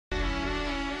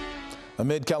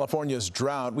Amid California's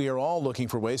drought, we are all looking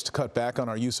for ways to cut back on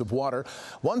our use of water.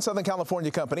 One Southern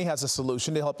California company has a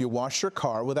solution to help you wash your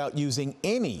car without using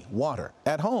any water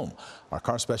at home. Our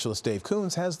car specialist Dave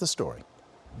Coons has the story.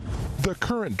 The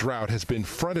current drought has been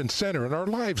front and center in our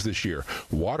lives this year.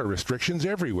 Water restrictions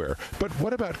everywhere. But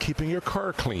what about keeping your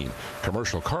car clean?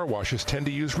 Commercial car washes tend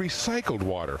to use recycled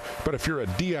water. But if you're a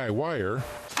DIYer,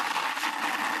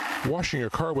 washing your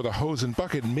car with a hose and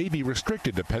bucket may be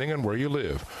restricted depending on where you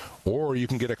live. Or you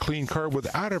can get a clean car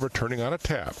without ever turning on a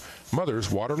tap.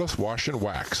 Mother's Waterless Wash and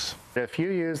Wax. If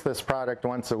you use this product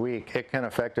once a week, it can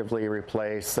effectively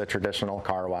replace a traditional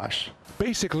car wash.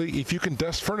 Basically, if you can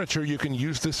dust furniture, you can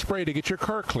use this spray to get your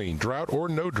car clean, drought or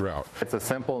no drought. It's a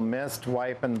simple mist,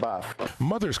 wipe, and buff.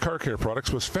 Mother's Car Care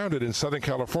Products was founded in Southern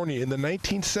California in the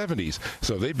 1970s,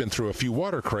 so they've been through a few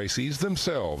water crises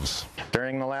themselves.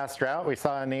 During the last drought, we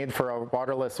saw a need for a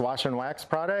waterless wash and wax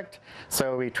product,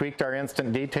 so we tweaked our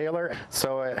instant detailer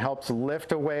so it helps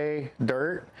lift away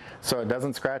dirt so it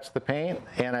doesn't scratch the paint,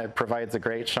 and it provides a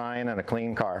great shine and a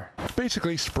clean car.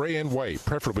 Basically, spray and wipe,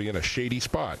 preferably in a shady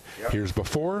spot. Yep. Here's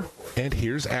before and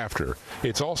here's after.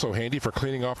 It's also handy for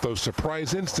cleaning off those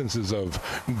surprise instances of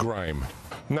grime.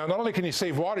 Now, not only can you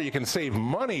save water, you can save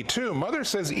money too. Mother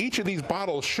says each of these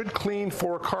bottles should clean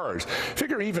 4 cars.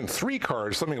 Figure even 3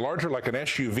 cars, something larger like an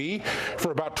SUV,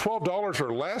 for about $12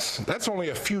 or less. That's only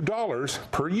a few dollars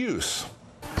per use.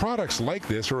 Products like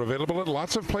this are available at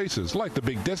lots of places, like the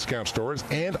big discount stores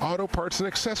and auto parts and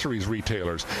accessories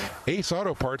retailers. Ace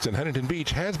Auto Parts in Huntington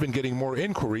Beach has been getting more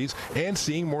inquiries and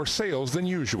seeing more sales than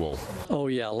usual. Oh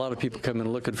yeah, a lot of people come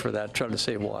in looking for that, trying to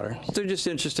save water. They're just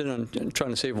interested in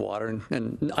trying to save water,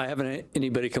 and I haven't had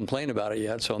anybody complain about it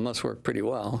yet, so it must work pretty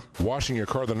well. Washing your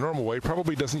car the normal way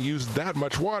probably doesn't use that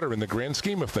much water in the grand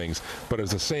scheme of things, but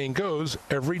as the saying goes,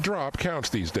 every drop counts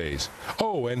these days.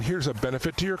 Oh, and here's a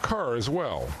benefit to your car as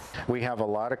well. We have a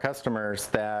lot of customers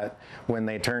that when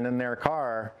they turn in their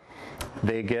car,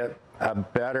 they get a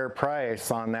better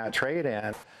price on that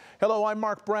trade-in. Hello, I'm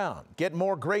Mark Brown. Get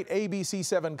more great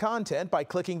ABC7 content by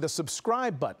clicking the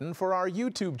subscribe button for our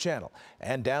YouTube channel.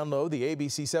 And download the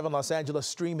ABC7 Los Angeles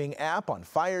streaming app on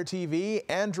Fire TV,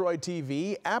 Android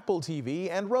TV, Apple TV,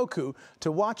 and Roku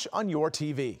to watch on your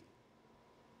TV.